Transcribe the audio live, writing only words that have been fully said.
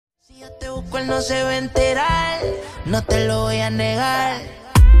busco, él no se va a enterar. No te lo voy a negar.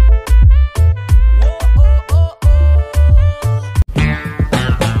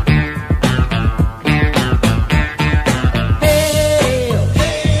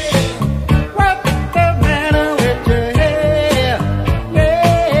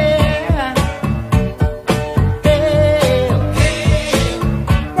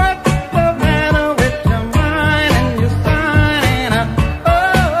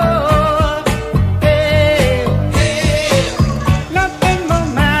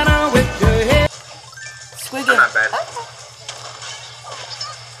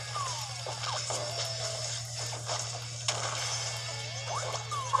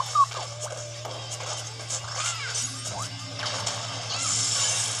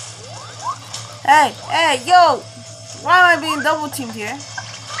 Hey, yo! Why am I being double teamed here?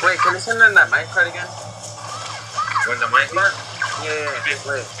 Wait, can you send in that minecart again? When the minecart? Yeah.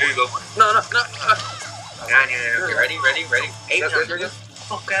 Wait. Here you go. No. Yeah. Ready? Hey, Yep.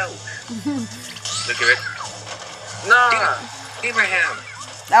 fuck out. Look at it. No. Abraham.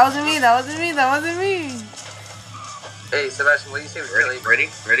 That wasn't me. Hey, Sebastian, what do you say?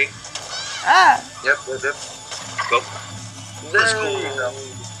 Ready? Ah! Yep. Go. Let's go.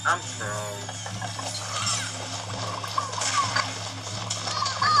 I'm from.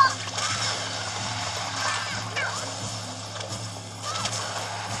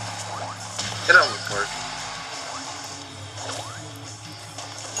 It almost worked.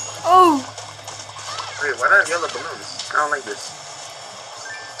 Oh! Wait, why do I have yellow balloons? I don't like this.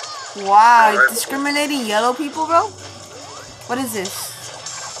 Wow, you're discriminating yellow people, bro? What is this?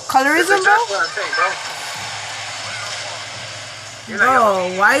 Colorism, bro? What I'm saying, bro.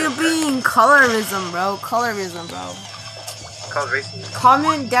 Bro, why are you being colorism, bro? Colorism, bro. Called racism.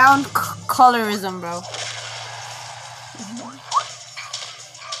 Comment down colorism, bro.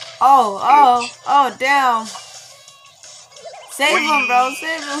 Oh, damn. Save him, bro.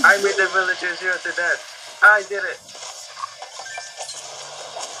 Save him. I made the villagers zero to death. I did it.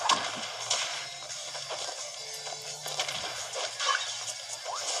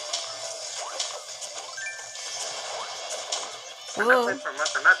 I'm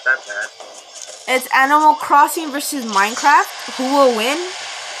not that bad. It's Animal Crossing versus Minecraft. Who will win?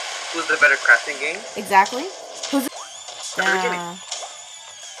 Who's the better crafting game? Exactly. Who's Damn.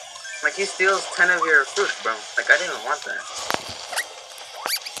 Like, he steals 10 of your fruits, bro. Like, I didn't even want that.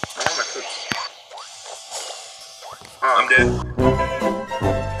 I want my fruits. Oh. I'm dead.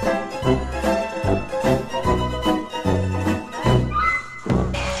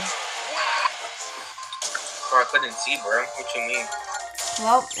 Oh, I couldn't see, bro. What you mean?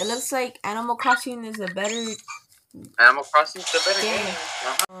 Well, it looks like Animal Crossing is a better... Animal Crossing's the better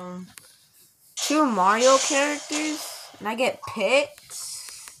game. 2 Mario characters, and I get picked.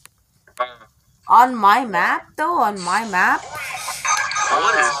 On my map, though? On my map?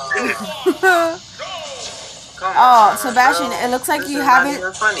 What is this? Oh, Sebastian, bro. it looks like this you is haven't... Not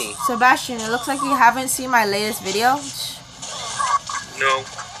even funny. Sebastian, it looks like you haven't seen my latest video. No.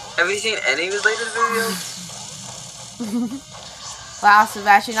 Have you seen any of his latest videos? Wow,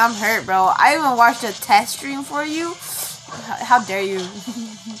 Sebastian, I'm hurt, bro. I even watched a test stream for you. How dare you?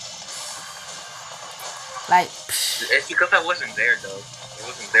 Like, psh. It's because I wasn't there, though. I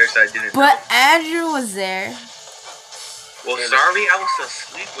wasn't there, so I didn't But know. Andrew was there. Well, sorry, I was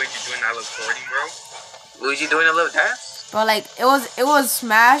asleep when you doing that recording, bro. Was you doing a little dance? But like, it was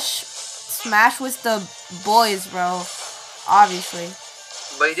Smash with the boys, bro. Obviously.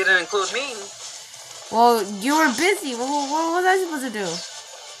 But you didn't include me. Well, you were busy. What was I supposed to do?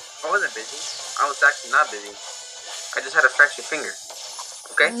 I wasn't busy. I was actually not busy. I just had a fractured finger.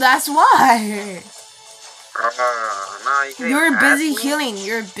 Okay? That's why. Nah, you can't You're even busy ask me. healing.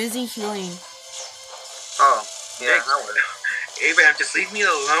 You're busy healing. Oh, yeah, I was. Abraham, just leave me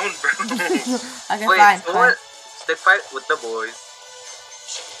alone, bro. Okay, Wait, fine. so what? Stick fight with the boys.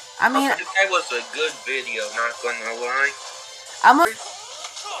 I mean, This guy was a good video, not gonna lie. I'm a...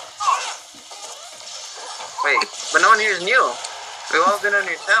 Wait, but no one here is new. We've all been on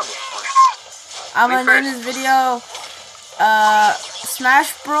your channel before. I'm gonna name this video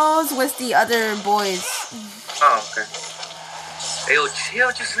Smash Bros with the other boys. Oh, okay. Hey, yo, chill,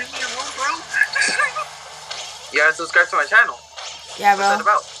 just leave me alone, bro. You gotta subscribe to my channel. Yeah, What's that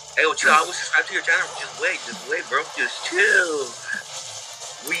bro. about? Hey, yo, chill, I will subscribe to your channel. Just wait, bro. Just chill.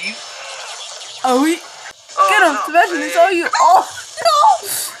 We. Oh, we... Oh, Get him, no, Sebastian, wait. it's all you. Oh, no!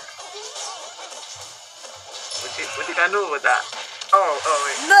 What you gonna do with that? Oh,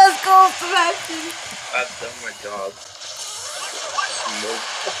 wait. Let's go, Sebastian. I've done my job. Smoke.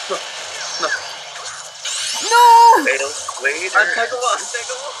 No! Hey, wait. Untakeable.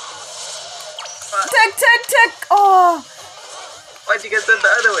 Tech. Oh. Why'd you get sent the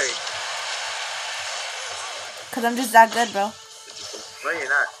other way? Cause I'm just that good, bro. No, you're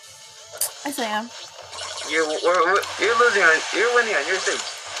not. Yes, I am. You're losing on. You're winning on your stage.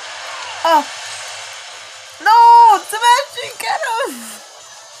 Oh. No, Sebastian, get him.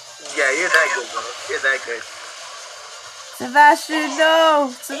 Yeah, you're that good, bro. You're that good. Sebastian,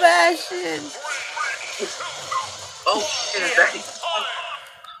 no, Sebastian. Oh, You're shit. that,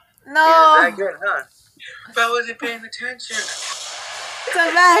 No, you're that good, huh? I wasn't paying attention.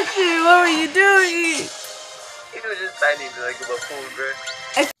 Sebastian, what were you doing? You were just fighting like a buffoon, bro.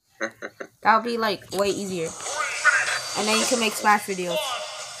 That'll be like way easier, and then you can make Smash videos.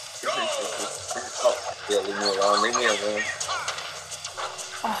 Oh, yeah, leave me alone. Leave me alone.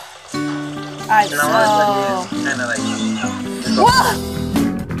 Alright, And so. I was kind of like. What?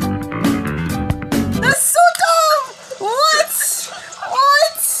 That's so dumb! What?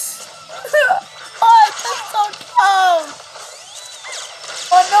 What? What? That's so dumb!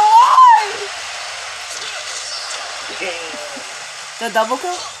 Oh no, why? The double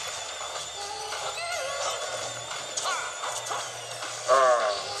kill? Oh.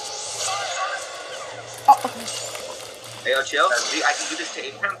 Hey, yo, chill. I can do this to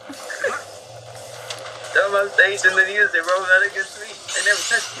Abraham. Tell my stage and then use it, bro. Not against me. They never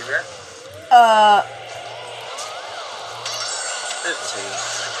touched you, bro. This team.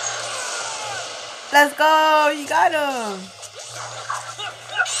 Let's go! You got him!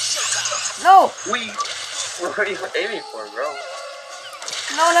 No! What are you aiming for, bro?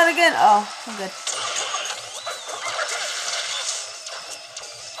 No, not again! Oh, I'm good.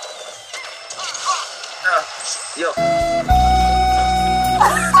 Yo.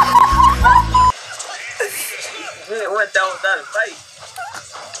 It went down without a fight.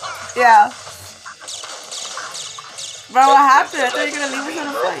 Yeah. Bro, what happened? I thought you were gonna leave us in a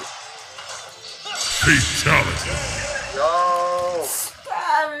fight. Fatality. Yo.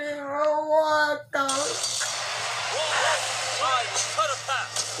 Bro, what the?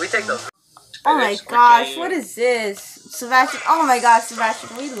 We take those. Oh my gosh, what is this? Sebastian, oh my gosh,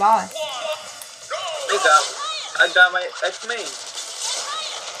 Sebastian, we lost. I got my X-Men.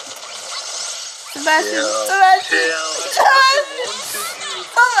 Sebastian, Chill. Sebastian,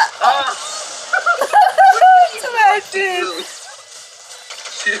 Sebastian.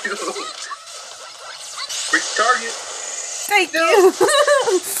 Chill. Quick target. Thank you.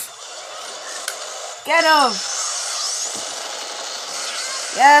 Get him.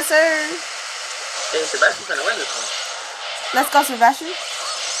 Yes, sir. Hey, Sebastian's gonna win this one. Let's go, Sebastian.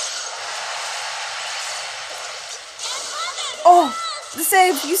 Oh, the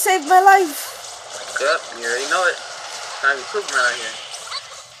save. You saved my life. Yep, you already know it. Time to be Superman out here.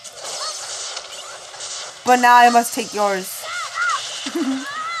 But now I must take yours.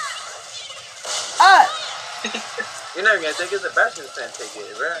 Ah! You're never gonna take it. Sebastian's gonna take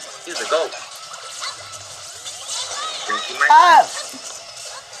it, bro. He's the GOAT. Ah!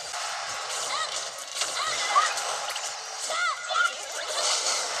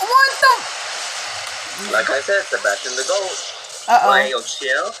 What the? Like I said, Sebastian the GOAT. Uh-oh. Hey, yo,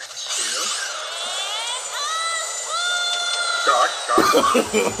 chill. Chill. Dodge. No.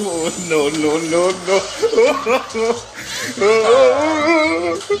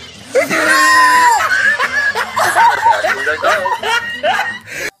 Sebastian the GOAT.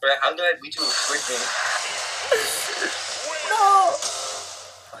 Bro, how do I beat you with freaking? No.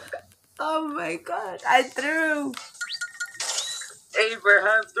 Oh my god. I threw.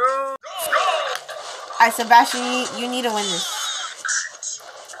 Abraham through. Alright, Sebastian, you need to win this.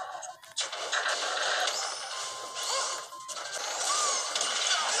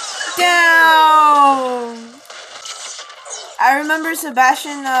 Down. I remember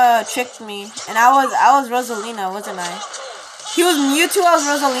Sebastian tricked me, and I was Rosalina, wasn't I? He was Mewtwo, I was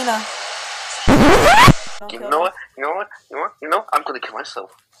Rosalina. You know what? I'm gonna kill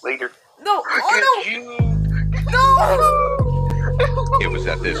myself later. No! Oh You. no! No! It was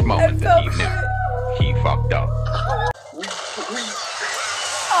at this moment that he knew he fucked up.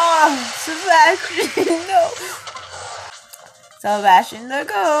 Oh, Sebastian, no. Sebastian the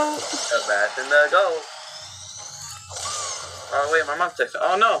GOAT. Sebastian the GOAT. Oh wait, my mom's texting.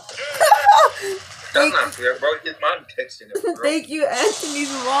 Oh no. That's not fair, bro. His mom texting him, bro. Thank you,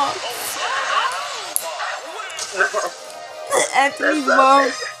 Anthony's mom. No. Anthony's That's not mom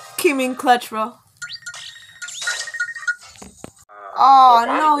fair. came in clutch, bro. Oh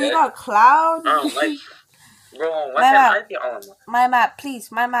no, you got Cloud? I don't like you. Bro, why My can't map. I be on one? My map,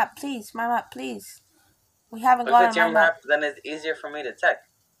 please. My map, please. My map, please. We haven't If gone it's on my your map. map, then it's easier for me to tech.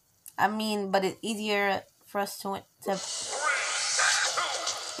 I mean, but it's easier for us to win.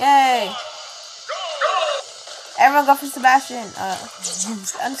 Yay! Everyone go for Sebastian.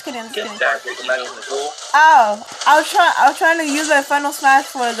 I'm just kidding. Get that nigga back in the goal. Oh, I was trying to use my final smash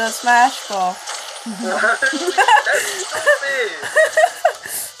for the smash ball. That's stupid.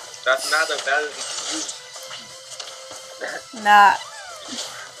 That's not a valid excuse. Nah.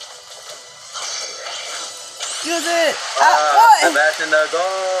 Use it. What? Sebastian the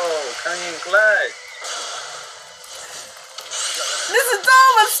goal. Coming in clutch. This is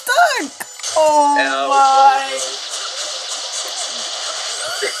dumb. I'm stuck. Oh my.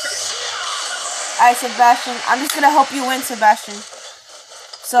 Alright, Sebastian. I'm just gonna help you win, Sebastian.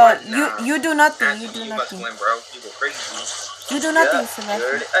 So you do nothing. You do You must nothing. win, bro. You go crazy. You do nothing, You Sebastian.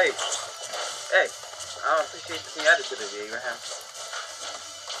 already, hey. I don't appreciate the attitude of you, Abraham.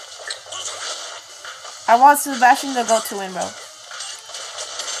 I want Sebastian to go to win, bro.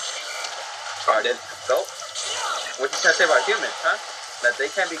 Alright, then go. What you trying to say about humans, huh? That they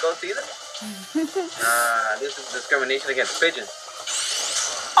can't be goats either? This is discrimination against pigeons.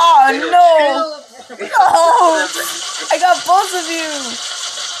 Oh no! No! I got both of you.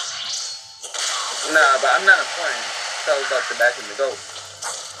 Nah, but I'm not important. It's all about Sebastian the goat.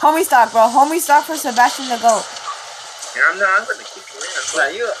 Homie stock, bro. Homie stock for Sebastian to go. Yeah, I'm gonna keep you in. Nah,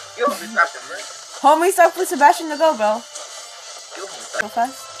 you always stop them, right? Homie stock for Sebastian to go, bro. You always Go stop.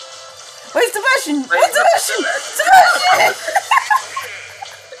 fast. Wait, Sebastian! Wait, Wait, Sebastian! Sebastian!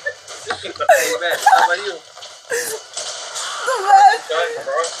 Hey, man, how about you? Sebastian! Done,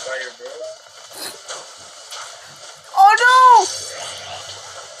 bro. Fire, bro. Oh no!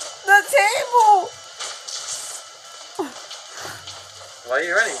 The table! Why are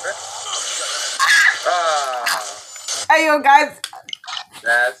you running, bro? Hey, yo, guys.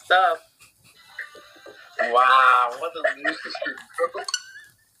 That's tough. Wow, what a loser, bro.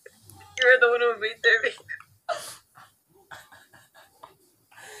 You're the one who made there.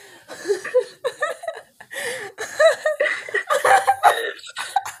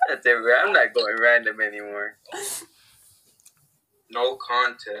 That's it, bro. I'm not going random anymore. No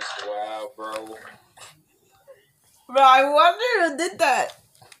contest. Wow, bro. Bro, I wonder who did that.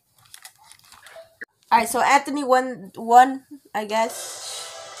 Alright, so Anthony won, I guess.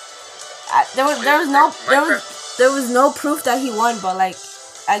 There was no proof that he won, but like,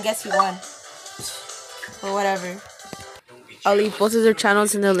 I guess he won. Or whatever. I'll leave both of their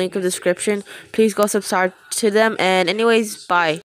channels in the link of the description. Please go subscribe to them. And anyways, bye.